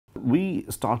We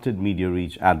started Media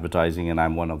Reach Advertising, and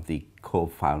I'm one of the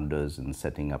co-founders in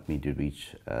setting up Media Reach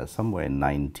somewhere in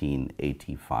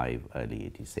 1985, early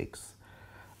 86.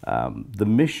 The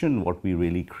mission, what we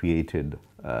really created,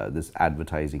 this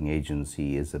advertising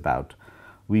agency, is about,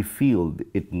 we feel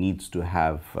it needs to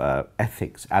have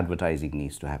ethics. Advertising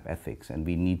needs to have ethics, and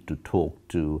we need to talk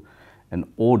to an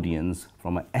audience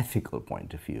from an ethical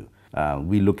point of view.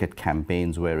 We look at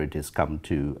campaigns where it has come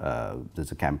to,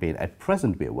 there's a campaign at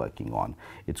present we're working on.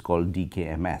 It's called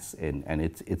DKMS, and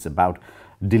it's about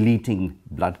deleting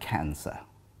blood cancer.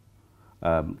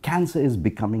 Cancer is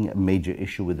becoming a major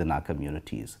issue within our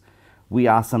communities. We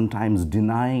are sometimes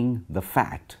denying the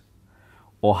fact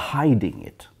or hiding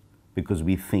it because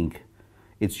we think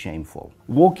it's shameful.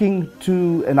 Walking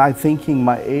to, and I thinking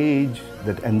my age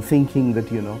and thinking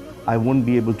that, I won't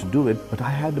be able to do it, but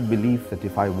I had a belief that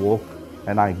if I walk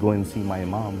and I go and see my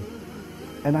mom,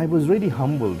 and I was really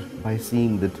humbled by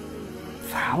seeing that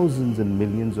thousands and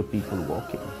millions of people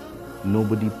walking.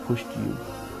 Nobody pushed you,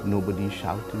 nobody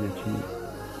shouted at you,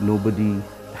 nobody,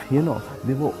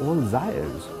 they were all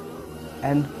Zayers.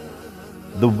 And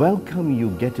the welcome you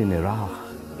get in Iraq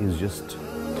is just